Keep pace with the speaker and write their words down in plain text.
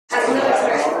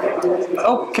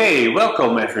Okay,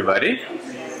 welcome everybody.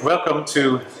 Welcome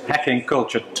to Hacking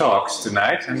Culture Talks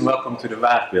tonight, and welcome to the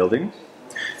Waag building.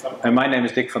 My name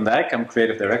is Dick van Dijk, I'm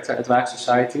Creative Director at Waag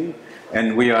Society,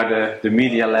 and we are the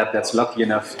media lab that's lucky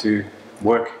enough to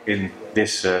work in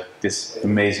this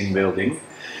amazing building.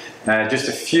 Just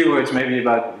a few words maybe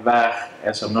about Waag,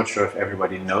 as I'm not sure if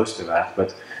everybody knows the Waag,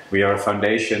 but we are a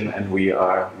foundation and we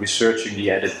are researching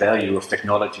the added value of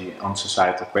technology on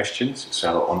societal questions,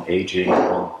 so on aging,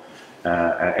 on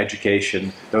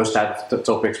education, those type of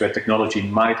topics where technology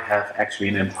might have actually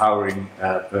an empowering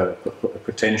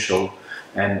potential,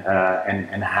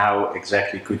 and how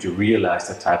exactly could you realize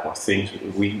that type of things.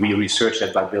 We research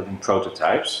that by building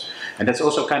prototypes, and that's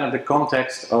also kind of the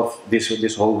context of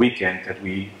this whole weekend that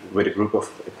we, with a group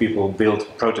of people,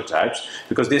 built prototypes,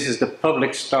 because this is the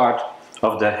public start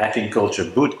of the Hacking Culture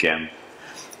Bootcamp.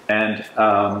 And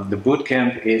the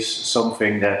bootcamp is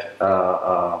something that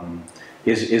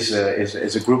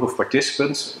is a group of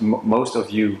participants. Most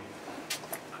of you,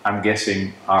 I'm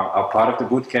guessing, are part of the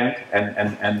bootcamp,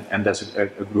 and there's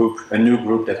a new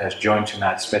group that has joined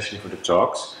tonight, especially for the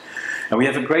talks. And we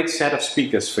have a great set of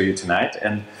speakers for you tonight,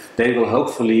 and they will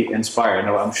hopefully inspire.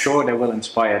 No, I'm sure they will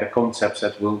inspire the concepts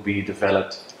that will be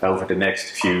developed over the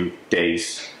next few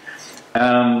days.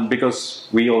 Because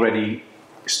we already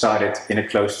started in a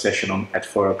closed session at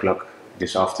 4 o'clock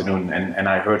this afternoon, and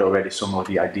I heard already some of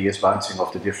the ideas bouncing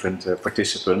off the different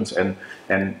participants, and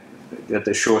that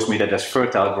assures me that there's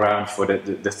fertile ground for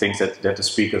the things that the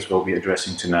speakers will be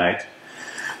addressing tonight.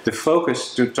 The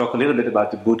focus, to talk a little bit about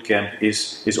the bootcamp,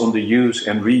 is on the use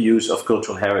and reuse of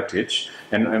cultural heritage.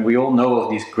 And we all know of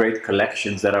these great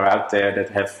collections that are out there that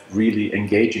have really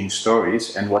engaging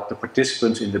stories. And what the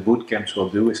participants in the bootcamps will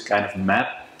do is kind of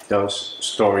map those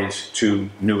stories to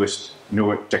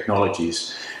newer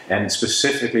technologies, and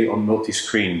specifically on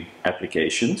multi-screen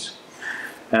applications.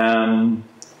 And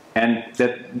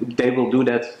that they will do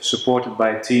that supported by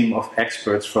a team of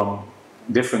experts from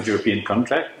different European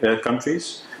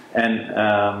countries. And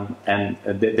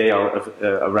they are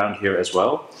around here as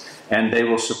well, and they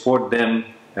will support them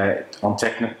on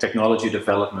technology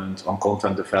development, on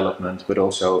content development, but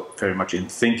also very much in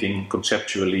thinking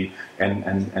conceptually,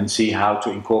 and see how to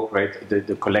incorporate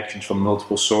the collections from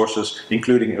multiple sources,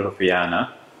 including Europeana.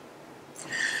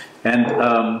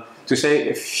 And to say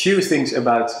a few things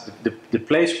about the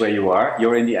place where you are.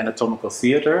 You're in the Anatomical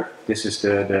Theatre. This is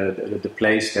the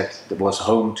place that was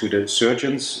home to the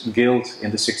Surgeons Guild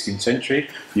in the 16th century.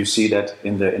 You see that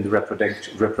in the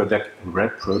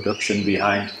reproduction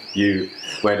behind you,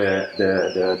 where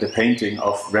the painting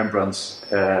of Rembrandt's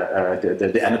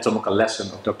the anatomical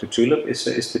lesson of Dr. Tulip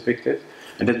is depicted.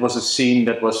 And that was a scene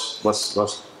that was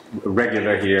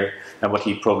regular here, and what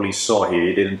he probably saw here.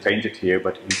 He didn't paint it here,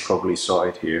 but he probably saw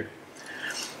it here.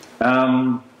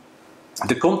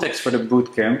 The context for the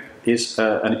bootcamp is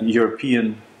a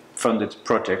European-funded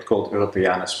project called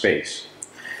Europeana Space.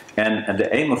 And the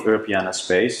aim of Europeana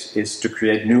Space is to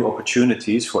create new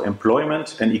opportunities for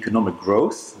employment and economic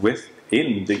growth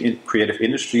within the creative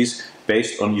industries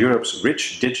based on Europe's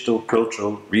rich digital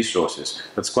cultural resources.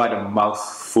 That's quite a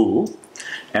mouthful.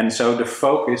 And so the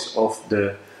focus of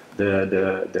the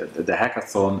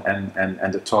hackathon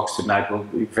and the talks tonight will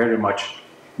be very much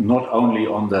not only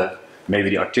on maybe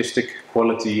the artistic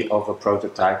quality of a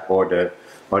prototype or the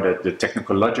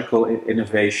technological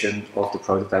innovation of the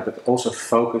prototype, but also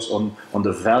focus on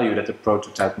the value that the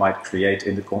prototype might create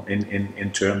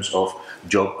in terms of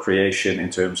job creation, in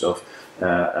terms of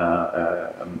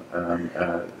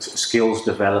skills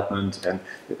development,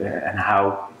 and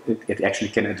how it actually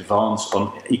can advance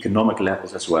on economic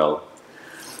levels as well.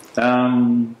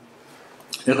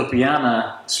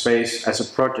 Europeana Space as a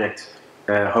project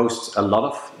hosts a lot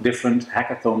of different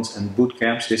hackathons and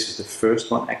bootcamps. This is the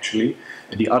first one actually.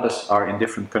 The others are in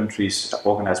different countries,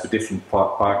 organized with different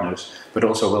partners, but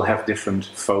also will have different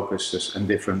focuses and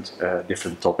different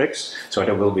topics. So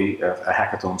there will be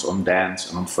hackathons on dance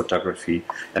and on photography,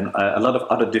 and a lot of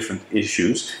other different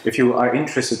issues. If you are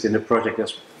interested in the project,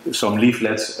 there's some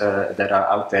leaflets that are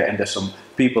out there, and there's some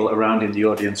people around in the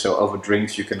audience, so over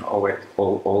drinks you can always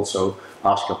also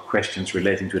ask your questions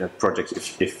relating to that project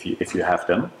if you have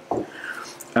them.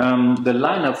 The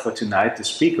lineup for tonight, the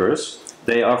speakers,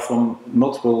 they are from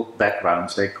multiple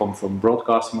backgrounds. They come from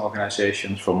broadcasting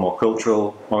organizations, from more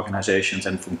cultural organizations,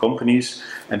 and from companies,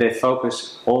 and they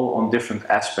focus all on different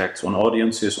aspects, on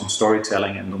audiences, on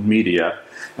storytelling, and on media.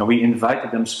 And we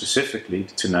invited them specifically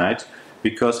tonight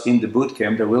because in the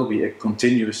bootcamp there will be a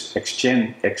continuous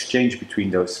exchange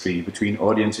between those three, between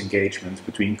audience engagement,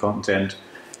 between content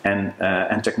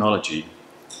and technology.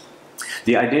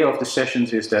 The idea of the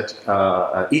sessions is that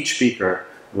each speaker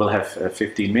We'll have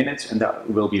 15 minutes, and there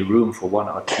will be room for 1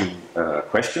 or 2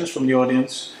 questions from the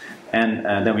audience, and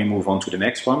then we move on to the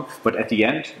next one. But at the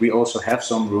end, we also have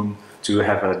some room to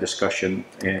have a discussion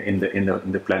in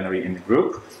the plenary in the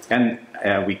group, and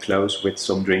we close with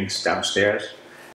some drinks downstairs